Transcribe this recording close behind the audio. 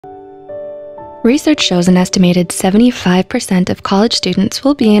Research shows an estimated 75% of college students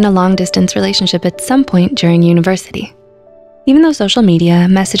will be in a long-distance relationship at some point during university. Even though social media,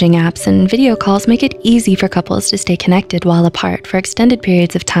 messaging apps, and video calls make it easy for couples to stay connected while apart for extended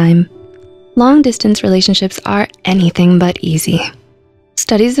periods of time, long-distance relationships are anything but easy.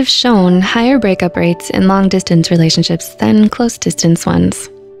 Studies have shown higher breakup rates in long-distance relationships than close-distance ones.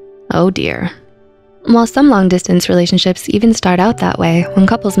 Oh dear. While some long-distance relationships even start out that way when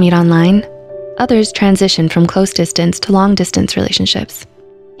couples meet online, others transition from close-distance to long-distance relationships.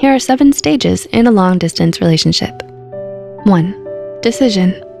 Here are 7 stages in a long-distance relationship. 1.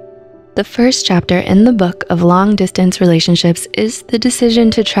 Decision. The first chapter in the book of long-distance relationships is the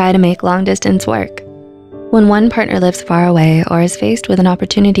decision to try to make long-distance work. When one partner lives far away or is faced with an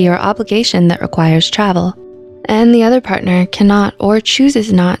opportunity or obligation that requires travel, and the other partner cannot or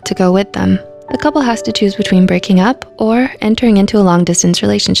chooses not to go with them, the couple has to choose between breaking up or entering into a long-distance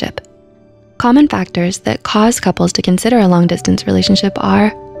relationship. Common factors that cause couples to consider a long-distance relationship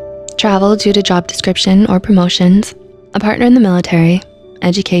are travel due to job description or promotions, a partner in the military,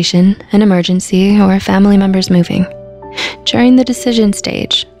 education, an emergency, or family members moving. During the decision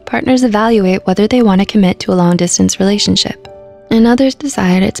stage, partners evaluate whether they want to commit to a long-distance relationship, and others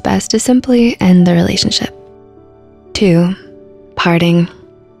decide it's best to simply end the relationship. 2. Parting.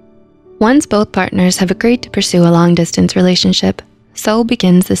 Once both partners have agreed to pursue a long-distance relationship, so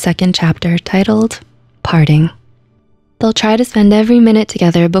begins the second chapter titled Parting. They'll try to spend every minute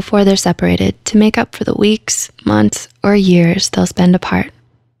together before they're separated to make up for the weeks, months, or years they'll spend apart.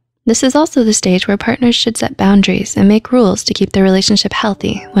 This is also the stage where partners should set boundaries and make rules to keep their relationship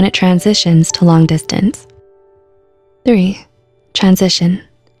healthy when it transitions to long distance. 3. Transition.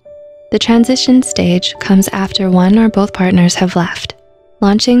 The transition stage comes after one or both partners have left,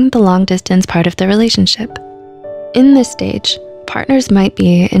 launching the long distance part of the relationship. In this stage, partners might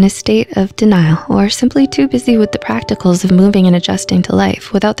be in a state of denial or simply too busy with the practicals of moving and adjusting to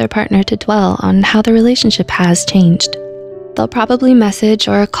life without their partner to dwell on how the relationship has changed. They'll probably message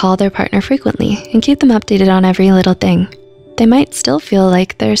or call their partner frequently and keep them updated on every little thing. They might still feel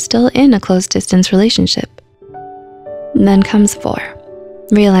like they're still in a close distance relationship. Then comes 4,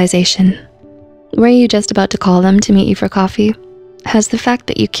 realization. Were you just about to call them to meet you for coffee? Has the fact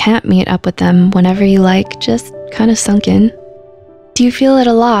that you can't meet up with them whenever you like just kind of sunk in? Do you feel at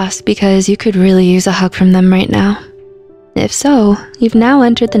a loss because you could really use a hug from them right now? If so, you've now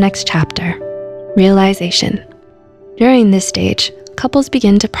entered the next chapter, realization. During this stage, couples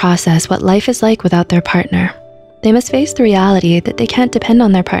begin to process what life is like without their partner. They must face the reality that they can't depend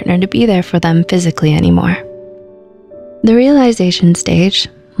on their partner to be there for them physically anymore. The realization stage,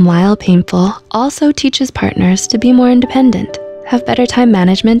 while painful, also teaches partners to be more independent, have better time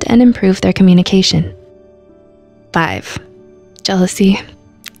management, and improve their communication. 5. Jealousy.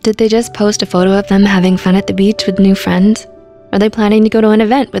 Did they just post a photo of them having fun at the beach with new friends? Are they planning to go to an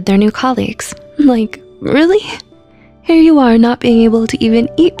event with their new colleagues? Like, really? Here you are not being able to even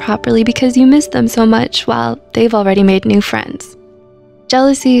eat properly because you miss them so much while they've already made new friends.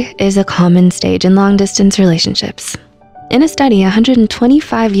 Jealousy is a common stage in long-distance relationships. In a study,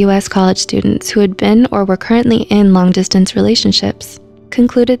 125 US college students who had been or were currently in long-distance relationships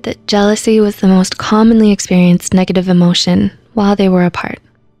concluded that jealousy was the most commonly experienced negative emotion while they were apart.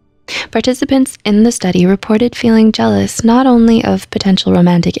 Participants in the study reported feeling jealous not only of potential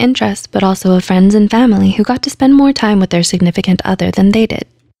romantic interest, but also of friends and family who got to spend more time with their significant other than they did.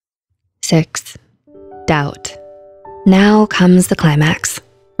 6. Doubt. Now comes the climax.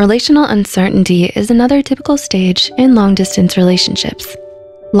 Relational uncertainty is another typical stage in long-distance relationships.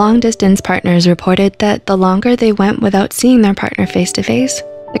 Long-distance partners reported that the longer they went without seeing their partner face-to-face,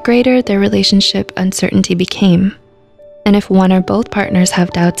 the greater their relationship uncertainty became. And if one or both partners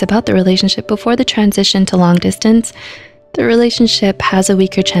have doubts about the relationship before the transition to long distance, the relationship has a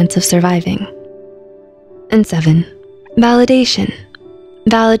weaker chance of surviving. And 7, validation.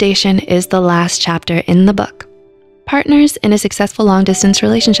 Validation is the last chapter in the book. Partners in a successful long-distance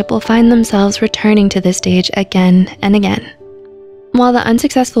relationship will find themselves returning to this stage again and again. While the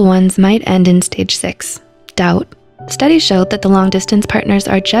unsuccessful ones might end in stage 6, doubt, studies showed that the long-distance partners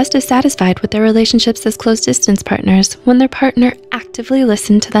are just as satisfied with their relationships as close-distance partners when their partner actively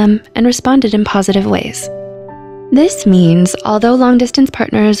listened to them and responded in positive ways. This means, although long-distance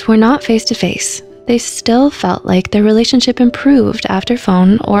partners were not face-to-face, they still felt like their relationship improved after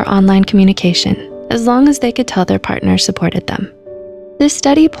phone or online communication, as long as they could tell their partner supported them. This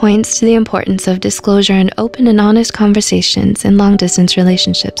study points to the importance of disclosure and open and honest conversations in long-distance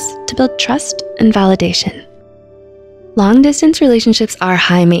relationships to build trust and validation. Long-distance relationships are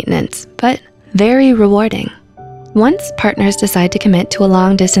high maintenance, but very rewarding. Once partners decide to commit to a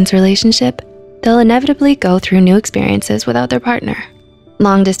long-distance relationship, they'll inevitably go through new experiences without their partner.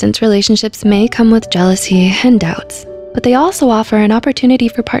 Long-distance relationships may come with jealousy and doubts, but they also offer an opportunity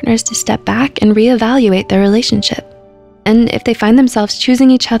for partners to step back and reevaluate their relationship. And if they find themselves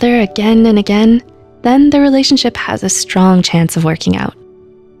choosing each other again and again, then the relationship has a strong chance of working out.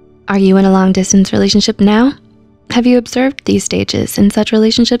 Are you in a long-distance relationship now? Have you observed these stages in such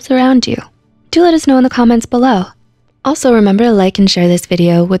relationships around you? Do let us know in the comments below. Also, remember to like and share this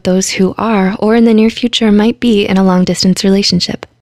video with those who are or in the near future might be in a long-distance relationship.